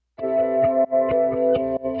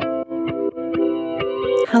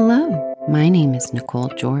Hello, my name is Nicole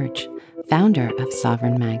George, founder of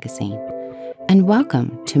Sovereign Magazine, and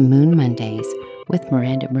welcome to Moon Mondays with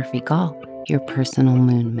Miranda Murphy Gall, your personal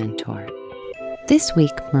moon mentor. This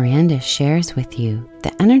week, Miranda shares with you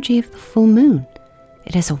the energy of the full moon.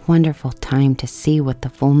 It is a wonderful time to see what the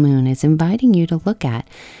full moon is inviting you to look at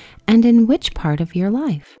and in which part of your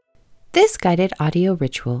life. This guided audio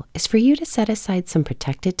ritual is for you to set aside some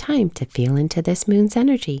protected time to feel into this moon's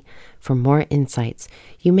energy. For more insights,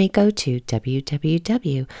 you may go to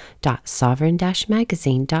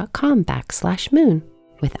www.sovereign-magazine.com/moon.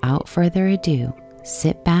 Without further ado,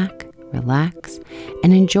 sit back, relax,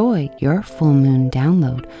 and enjoy your full moon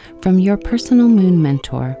download from your personal moon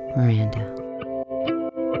mentor, Miranda.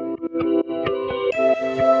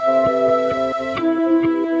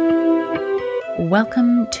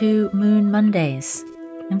 Welcome to Moon Mondays.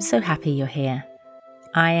 I'm so happy you're here.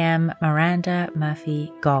 I am Miranda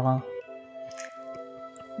Murphy Gall.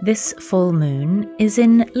 This full moon is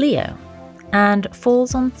in Leo and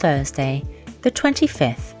falls on Thursday, the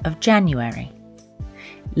 25th of January.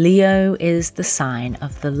 Leo is the sign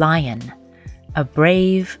of the lion, a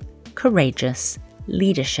brave, courageous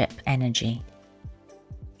leadership energy.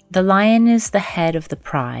 The lion is the head of the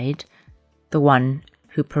pride, the one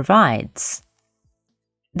who provides.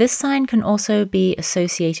 This sign can also be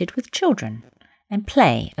associated with children and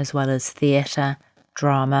play, as well as theatre,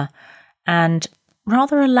 drama, and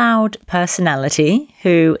rather a loud personality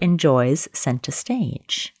who enjoys centre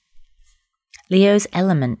stage. Leo's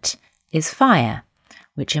element is fire,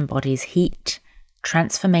 which embodies heat,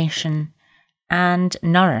 transformation, and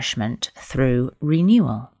nourishment through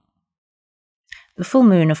renewal. The full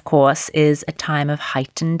moon, of course, is a time of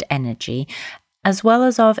heightened energy, as well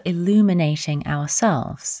as of illuminating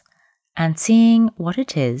ourselves and seeing what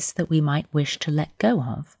it is that we might wish to let go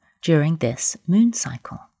of during this moon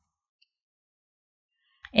cycle.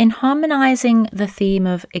 In harmonizing the theme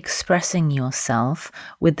of expressing yourself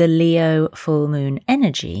with the Leo full moon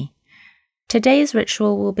energy, today's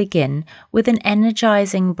ritual will begin with an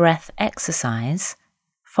energizing breath exercise,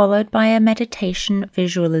 followed by a meditation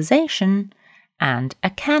visualization and a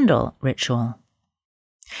candle ritual.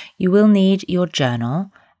 You will need your journal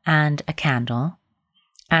and a candle,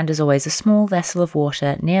 and as always, a small vessel of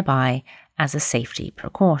water nearby as a safety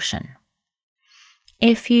precaution.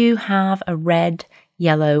 If you have a red,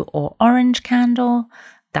 yellow, or orange candle,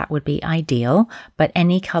 that would be ideal, but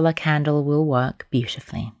any color candle will work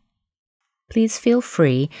beautifully. Please feel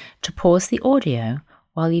free to pause the audio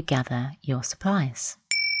while you gather your supplies.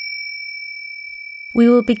 We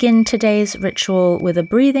will begin today's ritual with a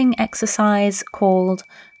breathing exercise called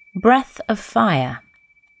Breath of Fire.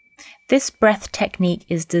 This breath technique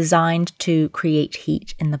is designed to create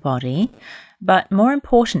heat in the body, but more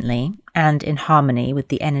importantly, and in harmony with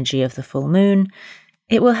the energy of the full moon,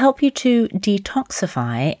 it will help you to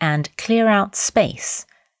detoxify and clear out space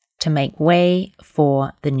to make way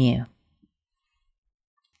for the new.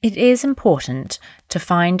 It is important to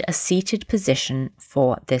find a seated position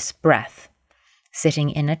for this breath, sitting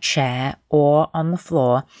in a chair or on the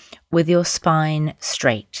floor with your spine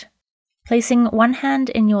straight, placing one hand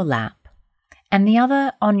in your lap and the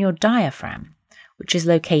other on your diaphragm, which is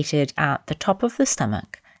located at the top of the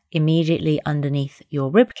stomach, immediately underneath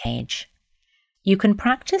your rib cage. You can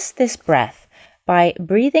practice this breath by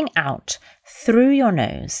breathing out through your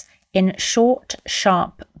nose in short,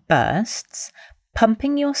 sharp bursts,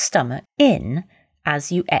 pumping your stomach in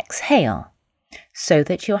as you exhale, so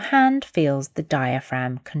that your hand feels the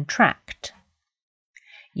diaphragm contract.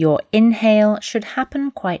 Your inhale should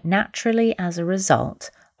happen quite naturally as a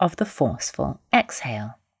result of the forceful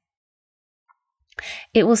exhale.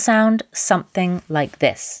 It will sound something like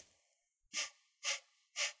this.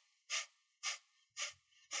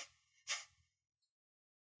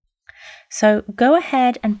 So go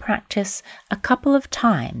ahead and practice a couple of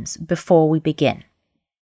times before we begin.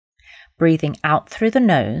 Breathing out through the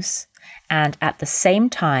nose and at the same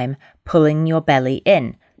time pulling your belly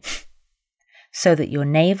in so that your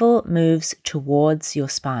navel moves towards your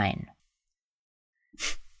spine.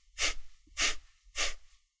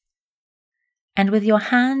 And with your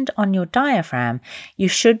hand on your diaphragm, you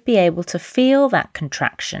should be able to feel that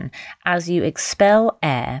contraction as you expel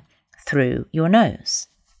air through your nose.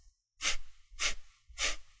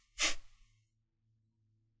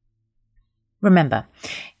 Remember,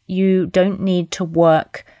 you don't need to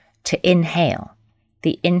work to inhale.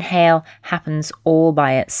 The inhale happens all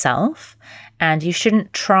by itself, and you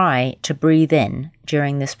shouldn't try to breathe in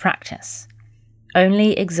during this practice.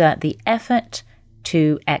 Only exert the effort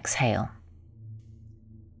to exhale.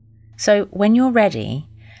 So when you're ready,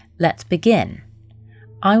 let's begin.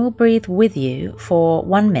 I will breathe with you for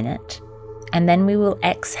 1 minute, and then we will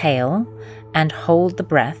exhale and hold the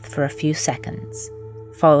breath for a few seconds,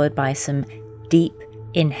 followed by some deep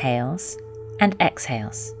inhales and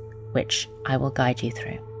exhales, which I will guide you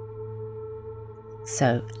through.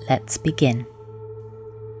 So let's begin.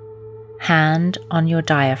 Hand on your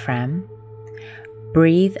diaphragm,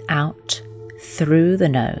 breathe out through the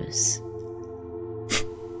nose.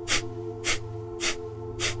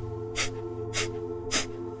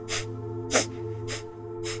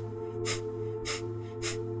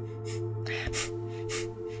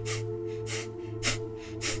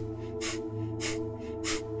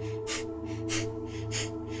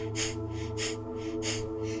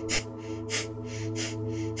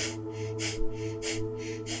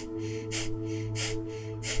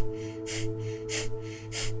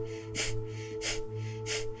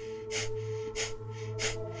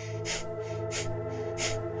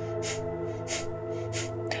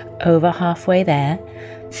 Over halfway there.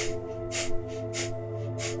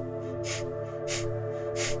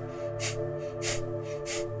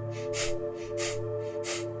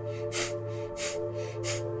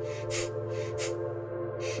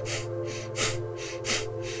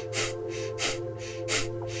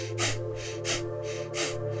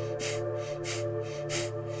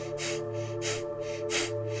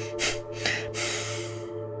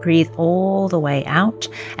 Breathe all the way out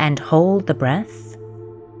and hold the breath.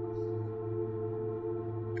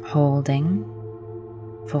 Holding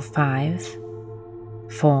for 5,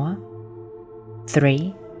 4,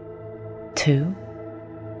 3, 2,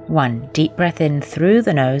 1. Deep breath in through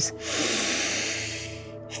the nose,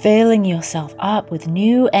 filling yourself up with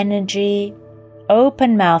new energy.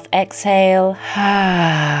 Open mouth, exhale.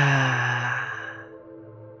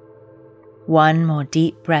 One more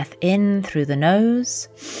deep breath in through the nose.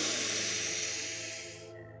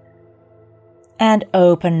 And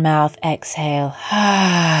open mouth, exhale.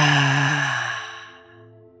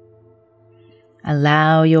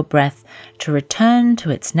 Allow your breath to return to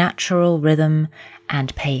its natural rhythm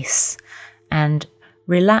and pace, and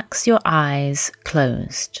relax your eyes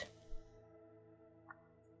closed.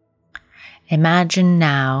 Imagine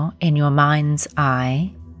now in your mind's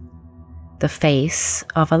eye the face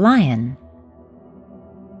of a lion.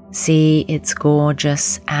 See its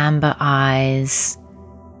gorgeous amber eyes,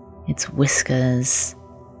 its whiskers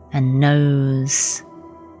and nose.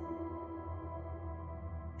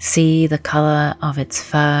 See the color of its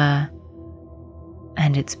fur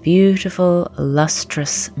and its beautiful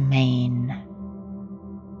lustrous mane.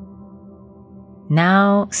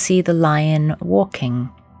 Now see the lion walking,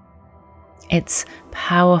 its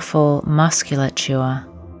powerful musculature,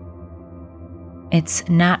 its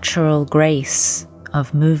natural grace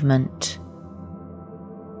of movement.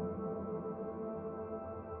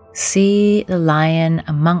 See the lion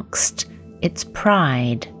amongst its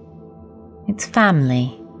pride, its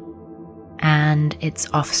family, and its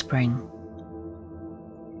offspring.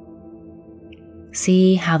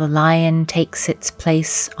 See how the lion takes its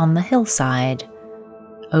place on the hillside,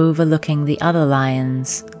 overlooking the other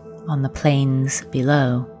lions on the plains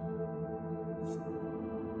below.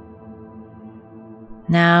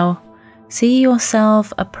 Now, see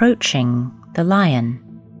yourself approaching the lion,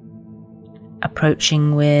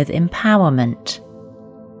 approaching with empowerment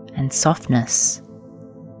and softness,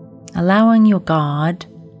 allowing your guard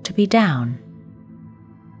to be down.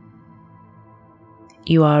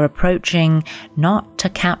 You are approaching not to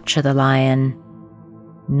capture the lion,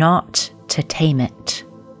 not to tame it,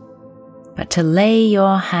 but to lay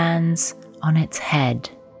your hands on its head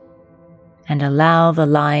and allow the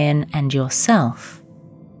lion and yourself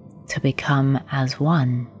to become as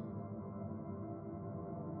one.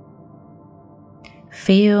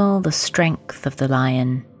 Feel the strength of the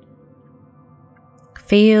lion.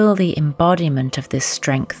 Feel the embodiment of this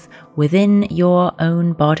strength within your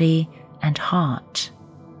own body and heart.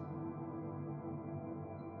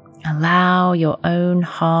 Allow your own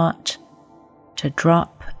heart to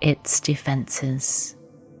drop its defenses.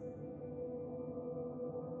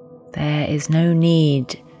 There is no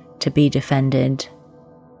need to be defended,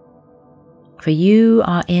 for you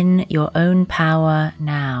are in your own power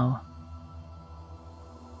now.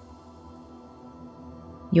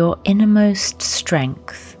 Your innermost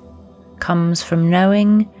strength comes from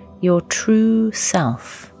knowing your true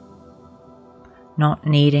self, not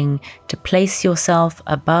needing to place yourself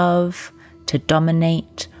above to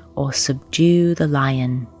dominate or subdue the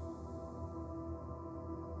lion.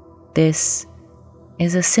 This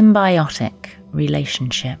is a symbiotic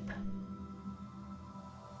relationship.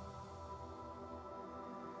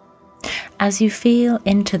 As you feel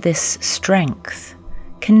into this strength,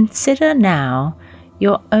 consider now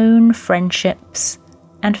your own friendships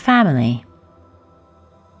and family,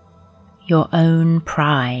 your own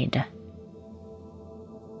pride.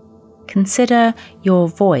 Consider your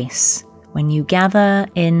voice when you gather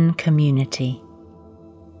in community.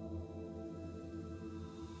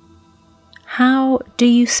 How do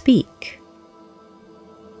you speak?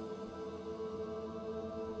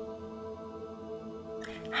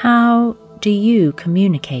 How do you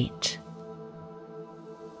communicate?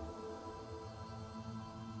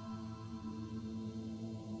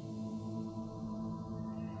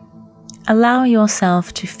 Allow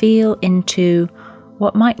yourself to feel into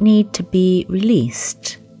what might need to be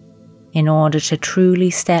released in order to truly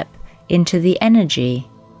step into the energy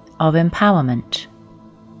of empowerment.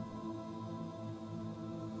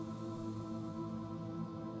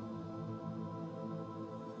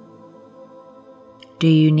 Do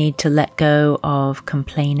you need to let go of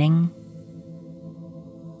complaining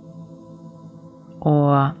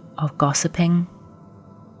or of gossiping?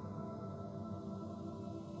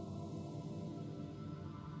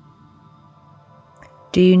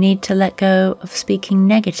 Do you need to let go of speaking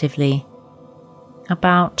negatively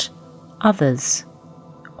about others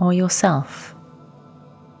or yourself?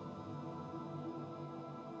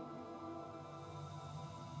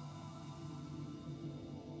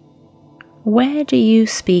 Where do you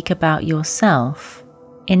speak about yourself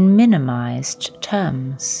in minimized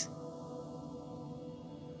terms?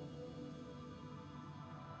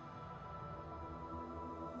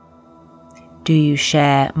 Do you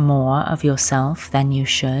share more of yourself than you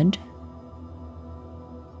should?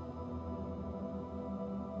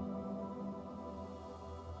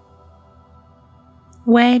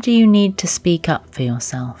 Where do you need to speak up for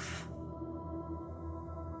yourself?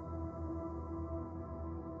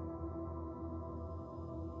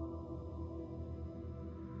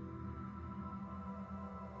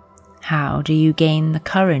 How do you gain the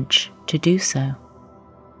courage to do so?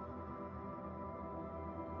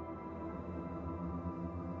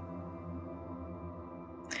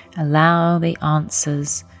 Allow the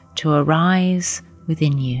answers to arise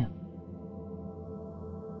within you.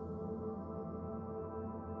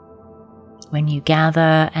 When you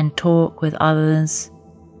gather and talk with others,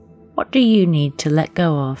 what do you need to let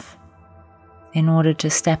go of in order to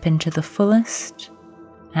step into the fullest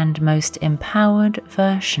and most empowered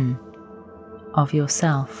version of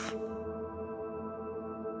yourself?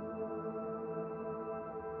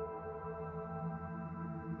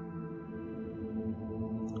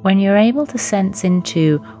 When you're able to sense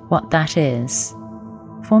into what that is,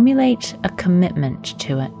 formulate a commitment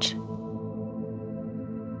to it.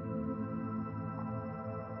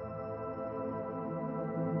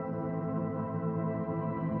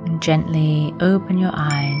 And gently open your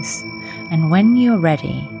eyes, and when you're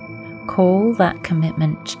ready, call that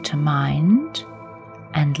commitment to mind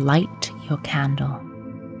and light your candle.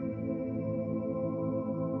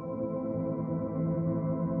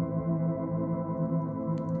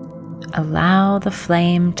 Allow the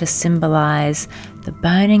flame to symbolize the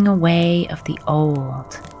burning away of the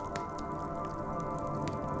old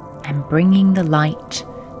and bringing the light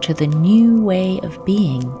to the new way of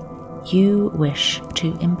being you wish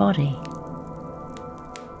to embody.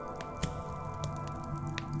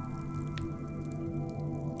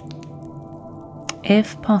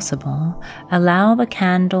 If possible, allow the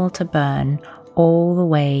candle to burn all the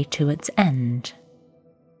way to its end.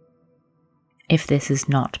 If this is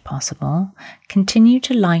not possible, continue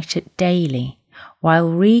to light it daily while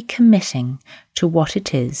recommitting to what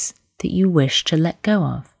it is that you wish to let go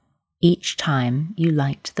of each time you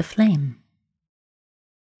light the flame.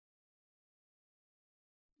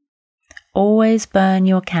 Always burn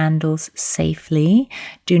your candles safely.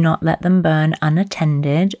 Do not let them burn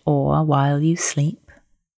unattended or while you sleep.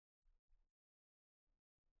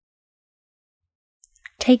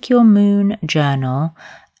 Take your moon journal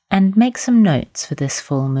and make some notes for this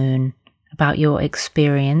full moon about your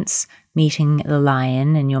experience meeting the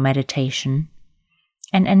lion in your meditation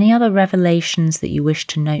and any other revelations that you wish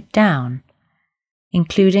to note down,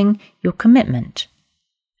 including your commitment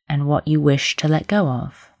and what you wish to let go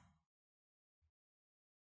of.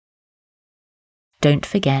 Don't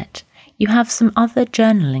forget, you have some other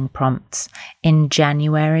journaling prompts in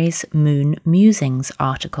January's Moon Musings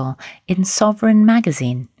article in Sovereign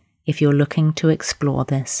Magazine if you're looking to explore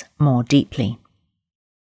this more deeply.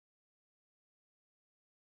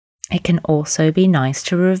 It can also be nice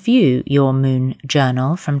to review your moon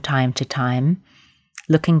journal from time to time,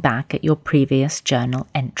 looking back at your previous journal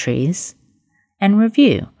entries, and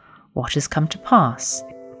review what has come to pass,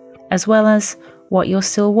 as well as what you're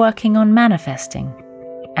still working on manifesting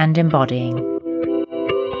and embodying.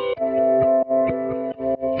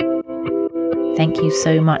 Thank you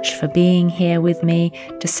so much for being here with me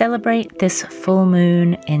to celebrate this full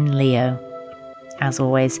moon in Leo. As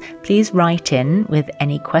always, please write in with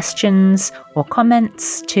any questions or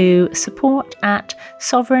comments to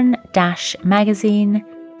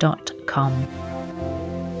support@sovereign-magazine.com.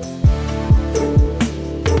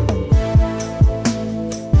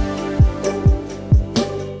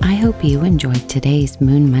 I hope you enjoyed today's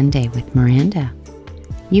Moon Monday with Miranda.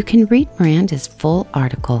 You can read Miranda's full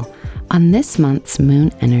article on this month's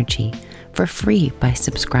moon energy for free by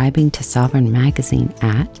subscribing to Sovereign Magazine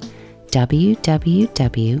at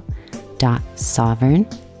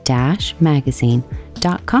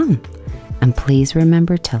www.sovereign-magazine.com. And please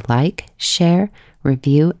remember to like, share,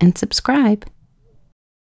 review, and subscribe.